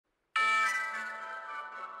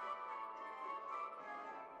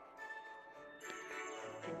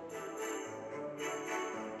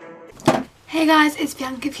Hey guys, it's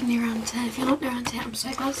Bianca if you're new around here. If you're not new around here, I'm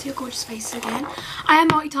so glad to see your gorgeous faces again. I am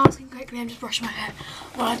multitasking quickly, I'm just brushing my hair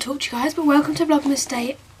while I talk to you guys, but welcome to Vlogmas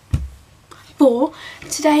Day 4.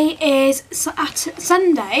 Today is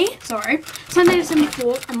Sunday the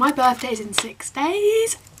 74th, and my birthday is in 6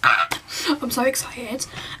 days. I'm so excited.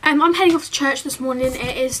 I'm heading off to church this morning.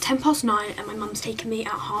 It is 9:10 and my mum's taking me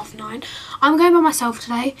at 9:30. I'm going by myself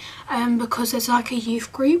today because there's like a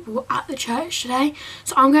youth group at the church today.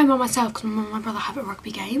 So I'm going by myself because my mum and my brother have a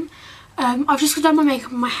rugby game. I've just done my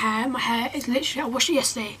makeup and my hair. My hair is literally, I washed it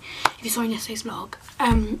yesterday, if you saw in yesterday's vlog.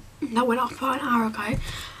 That went up about an hour ago.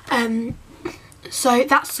 So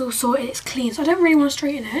that's all sorted, it's clean. So I don't really want to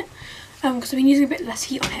straighten it. Because I've been using a bit less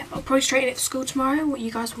heat on it. I'll probably straighten it for school tomorrow, what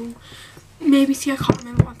you guys will maybe see. I can't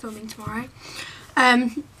remember what I'm filming tomorrow.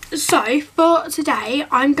 So for today,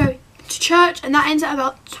 I'm going to church, and that ends at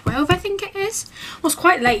about 12, I think it is. Well, it's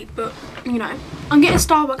quite late, but you know, I'm getting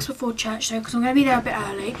Starbucks before church though, because I'm going to be there a bit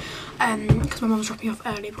early. Because my mum's dropping me off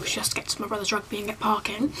early because she has to get to my brother's rugby and get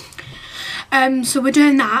parking. So we're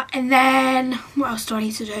doing that, and then what else do I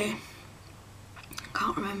need to do? I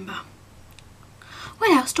can't remember. What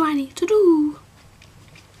else do I need to do?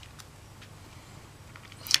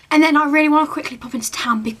 And then I really want to quickly pop into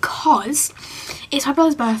town because it's my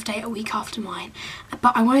brother's birthday a week after mine.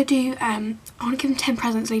 But I want to do, I want to give him 10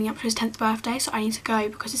 presents leading up to his 10th birthday. So I need to go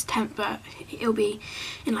because it's 10th, but it'll be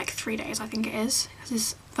in like 3 days, I think it is. Because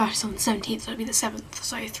his birthday's on the 17th, so it'll be the 7th.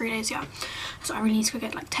 So 3 days, yeah. So I really need to go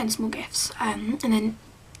get like 10 small gifts. And then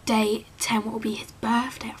day 10 will be his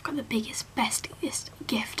birthday. I've got the biggest, bestest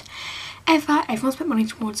gift ever. Everyone's put money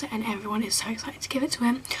towards it and everyone is so excited to give it to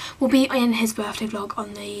him. We'll be in his birthday vlog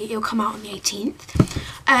on it'll come out on the 18th.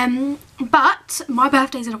 But my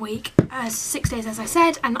birthday's in a week, 6 days as I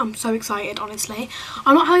said, and I'm so excited, honestly.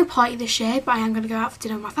 I'm not having a party this year, but I am going to go out for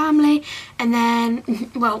dinner with my family, and then,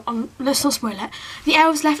 well, let's not spoil it. The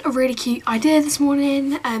elves left a really cute idea this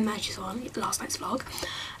morning, as you saw on last night's vlog.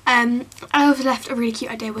 Elves left a really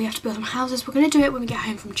cute idea where you have to build some houses. We're going to do it when we get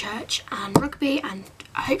home from church and rugby and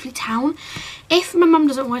hopefully town. If my mum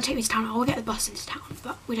doesn't want to take me to town, I'll get the bus into town,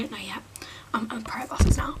 but we don't know yet. I'm pro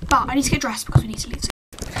buses now, but I need to get dressed because we need to leave soon.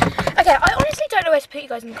 Okay, I honestly don't know where to put you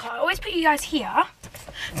guys in the car. I always put you guys here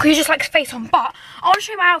because you're just like face on, but I want to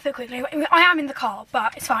show you my outfit quickly. I am in the car,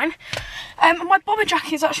 but it's fine. My bomber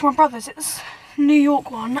jacket is actually my brother's. It's a New York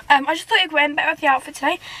one. I just thought it went better with the outfit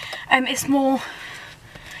today.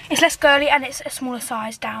 It's less girly and it's a smaller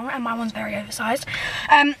size down, and my one's very oversized.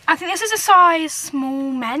 I think this is a size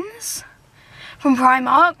small men's from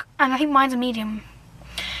Primark, and I think mine's a medium.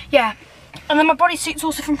 Yeah. And then my bodysuit's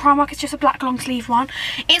also from Primark. It's just a black long sleeve one.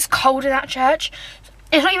 It's cold in that church.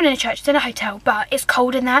 It's not even in a church, it's in a hotel, but it's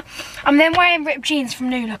cold in there. I'm then wearing ripped jeans from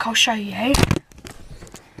New Look. I'll show you.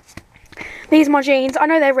 These are my jeans. I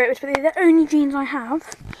know they're ripped, but they're the only jeans I have.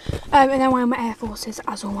 And then wearing my Air Forces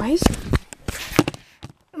as always.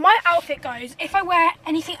 My outfit goes, if I wear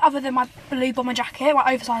anything other than my blue bomber jacket,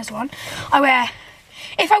 my oversized one,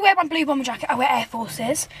 if I wear my blue bomber jacket, I wear Air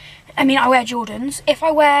Forces. I wear Jordans. If I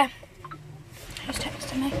wear, who's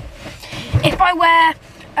texting me? If I wear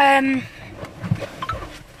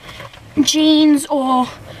jeans or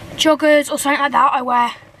joggers or something like that, I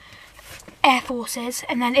wear Air Forces.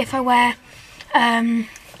 And then if I wear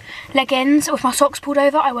leggings with my socks pulled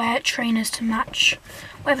over, I wear trainers to match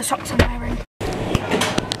whatever socks I'm wearing.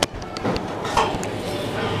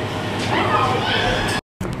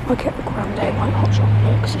 I get the Grande white hot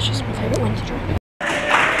chocolate because it's just my favourite winter drink.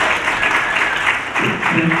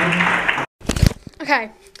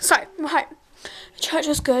 Okay, so we're home. The church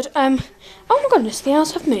was good. Oh my goodness, the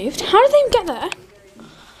elves have moved. How did they even get there?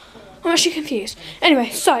 I'm actually confused. Anyway,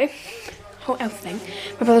 so whole elf thing.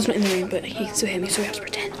 My brother's not in the room, but he can still hear me, so we have to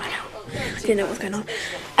pretend. I know. I didn't know what was going on.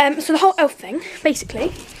 So the whole elf thing,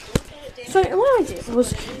 basically. So my idea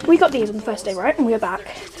was, we got these on the first day, right? And we were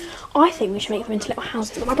back. I think we should make them into little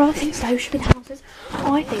houses, but my brother thinks those should be the houses.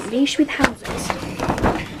 I think these should be the houses,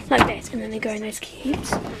 like this, and then they go in those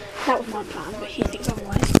cubes. That was my plan, but he thinks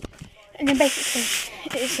otherwise. And then basically,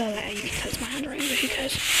 it's a letter. You can tell it's my handwriting, but who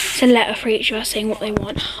cares? It's a letter for each of us saying what they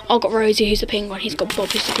want. I've got Rosie, who's the pink one. He's got Bob,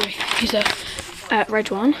 who's the red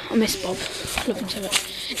one. I miss Bob. I love him so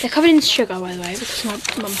much. They're covered in sugar, by the way, because my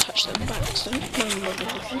mum touched them by accident.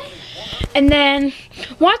 And then,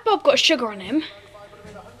 why's Bob got sugar on him?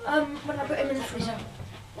 When I put him in the freezer.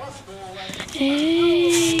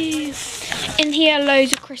 In here,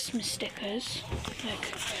 loads of Christmas stickers,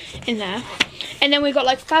 like in there. And then we've got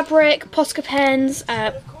like fabric, Posca pens,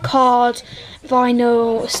 card,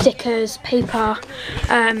 vinyl, stickers, paper,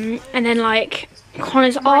 and then like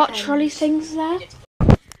Connor's art trolley things there.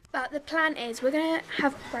 But the plan is we're going to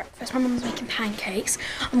have breakfast. My mum's making pancakes.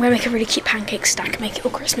 I'm going to make a really cute pancake stack and make it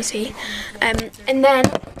all Christmassy. And then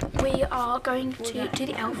we are going to do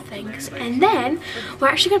the elf things. And then we're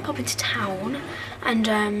actually going to pop into town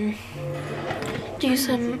and do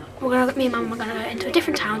some... me and Mum are going to go into a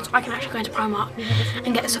different town so I can actually go into Primark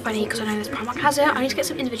and get the stuff I need because I know this Primark has it. I need to get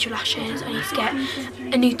some individual lashes. I need to get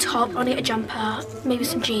a new top. I need a jumper. Maybe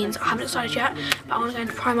some jeans. I haven't decided yet. But I want to go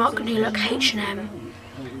into Primark, New Look, H&M.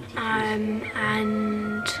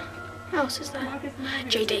 And what else is there?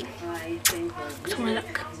 JD. Let's have a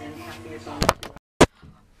look.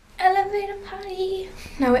 Elevator party.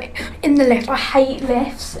 No, in the lift. I hate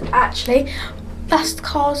lifts, actually. That's the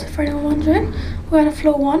cars, for anyone wondering. We're on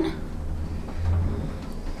floor 1.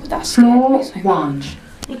 That's floor 1.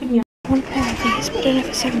 One pair of these, but I don't know if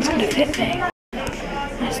it's going to fit me.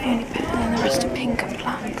 That's the only pair, and then the rest are pink and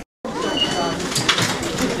black.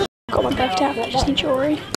 Got my birthday outfit, just need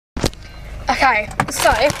jewellery. Okay,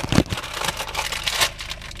 so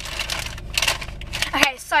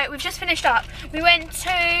we've just finished up. We went to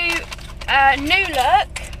New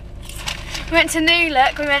Look. We went to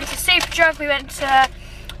Superdrug. We went to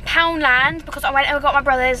Poundland because I went and got my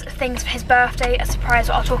brother's things for his birthday, a surprise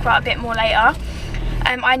that I'll talk about a bit more later.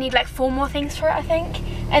 I need like 4 more things for it, I think.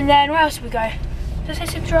 And then where else did we go? Did I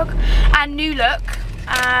say Superdrug? And New Look.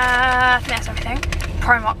 I think that's everything.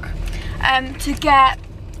 Primark. To get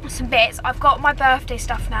some bits. I've got my birthday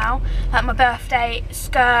stuff now, like my birthday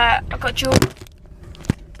skirt. I've got jewelry.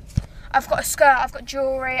 I've got a skirt. I've got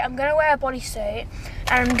jewelry. I'm gonna wear a bodysuit,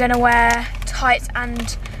 and I'm gonna wear tights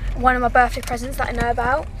and one of my birthday presents that I know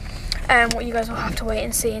about. What you guys will have to wait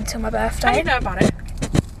and see until my birthday. How do you know about it?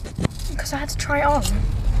 Because I had to try it on.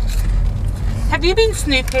 Have you been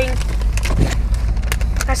snooping?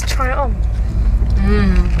 I had to try it on.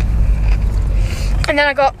 And then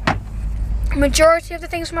I got majority of the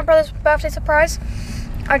things for my brother's birthday surprise.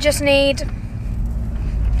 I just need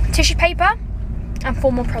tissue paper and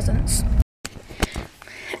 4 more presents.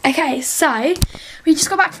 Okay, so we just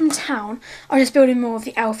got back from town. I was just building more of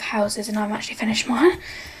the elf houses and I'm actually finished mine.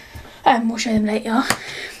 We'll show them later.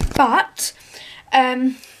 But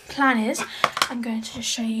plan is I'm going to just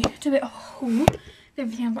show you, do a bit of a haul of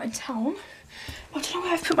everything I've got in town. I don't know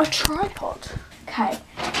where I've put my tripod. Okay,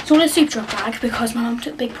 it's all in a Superdrug bag because my mum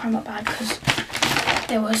took a big Primark bag because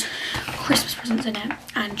there was Christmas presents in it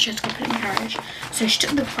and she had to go put it in the carriage. So she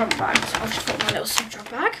took the Primark bag, so I've just got my little Superdrug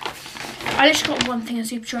bag. I literally got one thing in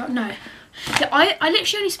Superdrug, no. Yeah, I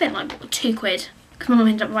literally only spent like £2 because my mum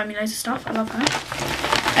ended up buying me loads of stuff, I love her.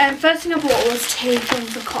 First thing I bought was 2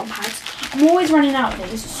 things of cotton pads. I'm always running out of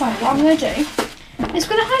these, so what I'm going to do is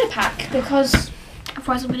going to hide a pack because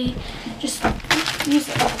otherwise I'm going to just use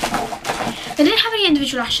it. They didn't have any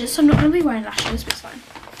individual lashes, so I'm not going to be wearing lashes, but it's fine.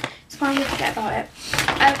 It's fine, we forget about it.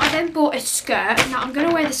 I then bought a skirt. Now I'm going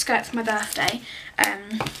to wear the skirt for my birthday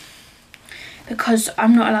because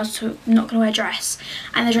I'm not allowed to, I'm not going to wear a dress.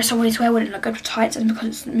 And the dress I wanted to wear wouldn't look good with tights, and because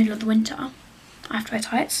it's the middle of the winter, I have to wear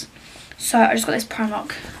tights. So I just got this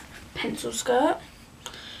Primark pencil skirt.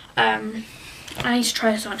 I need to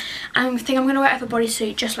try this on. And I think I'm going to wear it with a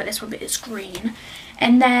bodysuit just like this one, but it's green.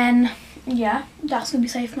 And then, yeah, that's going to be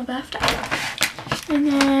safe for my birthday. And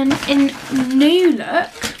then in New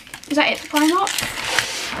Look, is that it for Primark?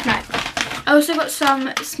 No. I also got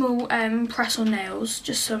some small press-on nails,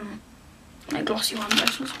 just some like glossy ones. I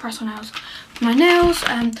just want some press-on nails for my nails.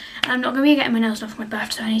 And I'm not going to be getting my nails done for my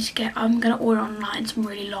birthday, so I need to get, I'm going to order online some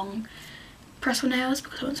really long press-on nails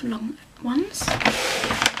because I want some long ones. So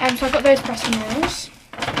I've got those press-on nails.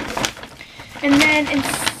 And then in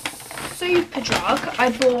Superdrug,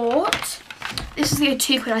 I bought, this is the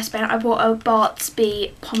 £2 I spent, I bought a Bart's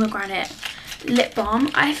Bee pomegranate lip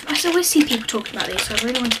balm. I always see people talking about these, so I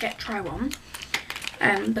really want to try one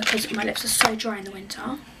because my lips are so dry in the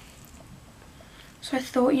winter. So I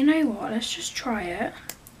thought, you know what, let's just try it.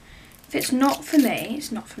 If it's not for me,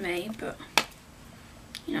 it's not for me, but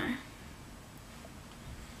you know.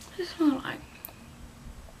 What does it smell like?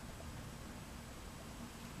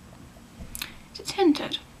 Is it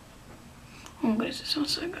tinted? Oh my goodness, it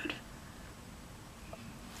smells so good.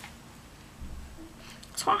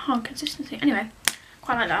 It's quite a hard consistency. Anyway,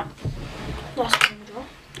 quite like that. Last one in the drawer.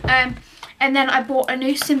 And then I bought a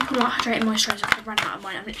new Simple Light Hydrating Moisturiser because I ran out of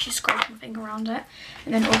mine. I'm literally scraping my finger around it.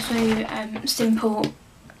 And then also Simple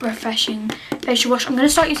Refreshing Facial Wash. I'm going to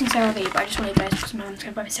start using CeraVe, but I just wanted those because my mum's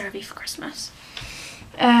going to buy me CeraVe for Christmas.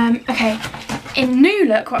 Okay, in New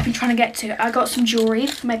Look, what I've been trying to get to, I got some jewellery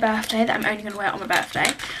for my birthday that I'm only going to wear on my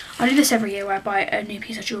birthday. I do this every year where I buy a new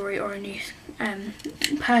piece of jewellery or a new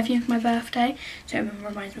perfume for my birthday, so it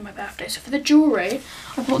reminds me of my birthday. So for the jewellery,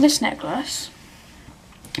 I bought this necklace.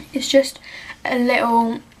 It's just a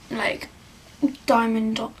little like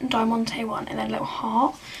diamante one, and then a little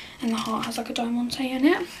heart, and the heart has like a diamante in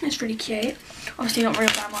it. It's really cute. Obviously not real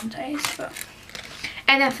diamantes, but.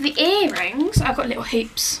 And then for the earrings, I've got little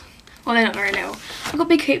hoops. Well, they're not very little. I've got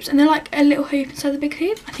big hoops, and they're like a little hoop inside the big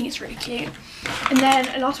hoop. I think it's really cute. And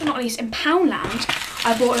then last but not least, in Poundland,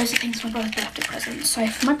 I bought loads of things for my brother's birthday present. So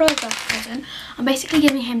for my brother's birthday present, I'm basically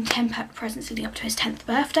giving him 10 presents leading up to his 10th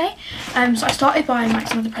birthday. So I started buying like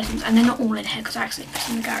some of the presents, and they're not all in here because I accidentally put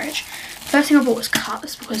them in the garage. First thing I bought was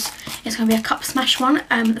cups, because it's going to be a cup smash one.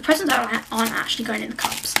 The presents aren't actually going in the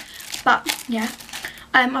cups, but yeah.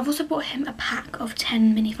 I've also bought him a pack of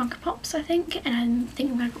 10 mini Funko Pops, I think, and I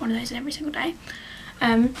think I'm going to put one of those in every single day.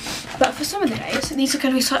 But for some of the days, these are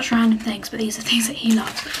going to be such random things, but these are things that he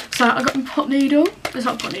loves. So I got him pot noodle. It's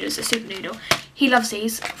not pot noodle, it's a super noodle. He loves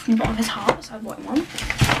these from the bottom of his heart, so I bought him one.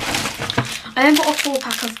 I then bought a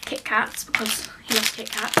 4-pack of Kit Kats because he loves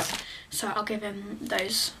Kit Kats, so I'll give him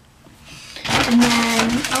those. And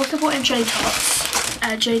then I also bought him jelly tots,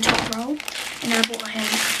 jelly tot roll, and then I bought him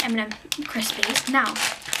M&M Crispies. Now,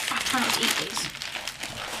 I try not to eat these.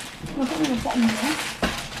 I'll put them in the bottom here.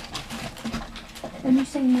 Let me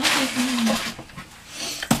say that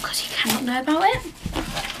because he cannot know about it.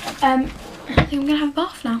 I think I'm going to have a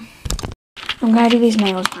bath now. I'm going to do these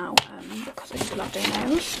nails now because I used to love doing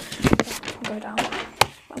nails. I'll go down, but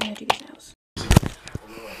I'm going to do these nails.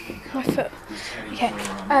 My foot. Okay,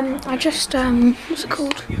 I just, what's it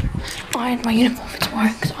called? Ironed my uniform for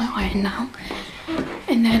tomorrow because I iron now.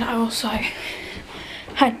 And then I also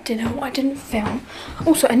had dinner, what I didn't film.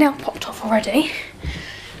 Also, a nail popped off already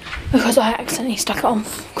because I accidentally stuck it on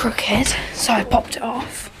crooked, so I popped it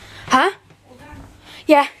off. Huh?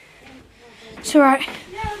 Yeah, it's alright.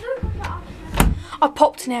 I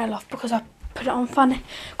popped a nail off because I put it on funny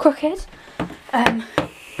crooked.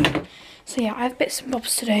 So yeah, I have bits and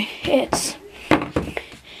bobs to do. It's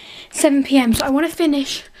 7 PM, so I want to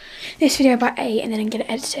finish this video by 8 and then get it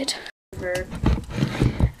edited.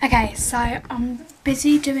 Okay, so I'm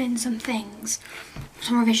busy doing some things,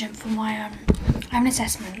 some revision for my, I have an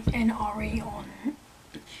assessment in RE on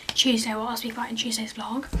Tuesday, what I'll speak about in Tuesday's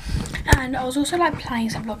vlog. And I was also like planning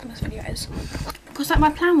some VLOGMAS videos, because like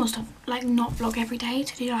my plan was to like not vlog every day,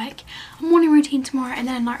 to do like a morning routine tomorrow and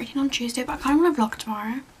then a night routine on Tuesday, but I kind of want to vlog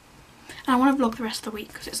tomorrow. And I want to vlog the rest of the week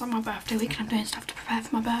because it's like my birthday week and I'm doing stuff to prepare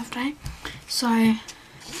for my birthday. So,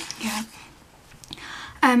 yeah.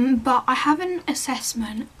 But I have an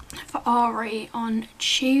assessment for RE on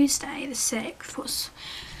Tuesday the 6th. What's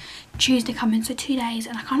Tuesday coming? So 2 days,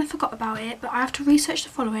 and I kind of forgot about it. But I have to research the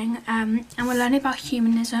following. And we're learning about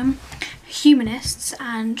humanism, humanists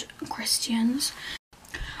and Christians.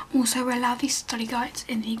 Also, we're allowed these study guides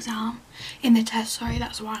in the exam, in the test, sorry.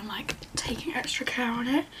 That's why I'm like taking extra care on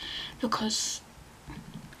it, because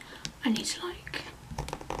I need to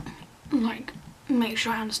like make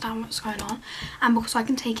sure I understand what's going on, and because I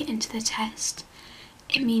can take it into the test,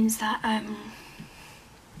 it means that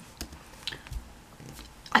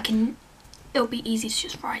it'll be easy to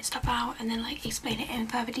just write stuff out and then like explain it in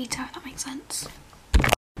further detail, if that makes sense.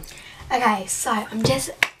 Okay, so I'm just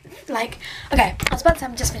like, okay, I was about to say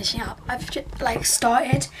I'm just finishing up. I've just like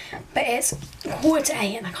started, but it's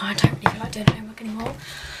 7:45 and I kind of don't really feel like doing homework anymore.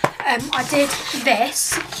 I did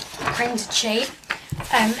this printed sheet,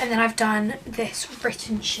 and then I've done this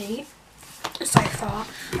written sheet so far.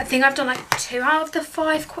 I think I've done like 2 out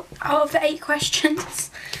of the 8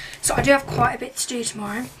 questions. So I do have quite a bit to do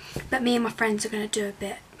tomorrow, but me and my friends are going to do a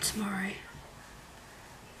bit tomorrow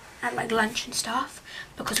at like lunch and stuff,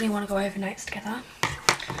 because we want to go over notes together,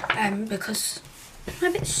 because I'm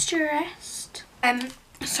a bit stressed.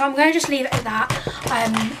 So I'm going to just leave it at that,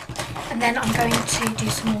 and then I'm going to do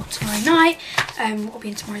some more tomorrow night. What will be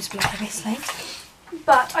in tomorrow's vlog, obviously.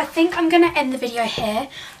 But I think I'm going to end the video here.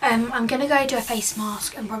 I'm going to go do a face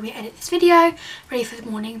mask and probably edit this video ready for the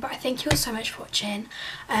morning. But I thank you all so much for watching.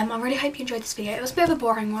 I really hope you enjoyed this video. It was a bit of a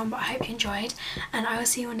boring one, but I hope you enjoyed. And I will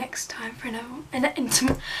see you all next time for another, and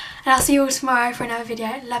I'll see you all tomorrow for another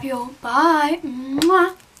video. Love you all. Bye.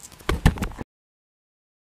 Mwah.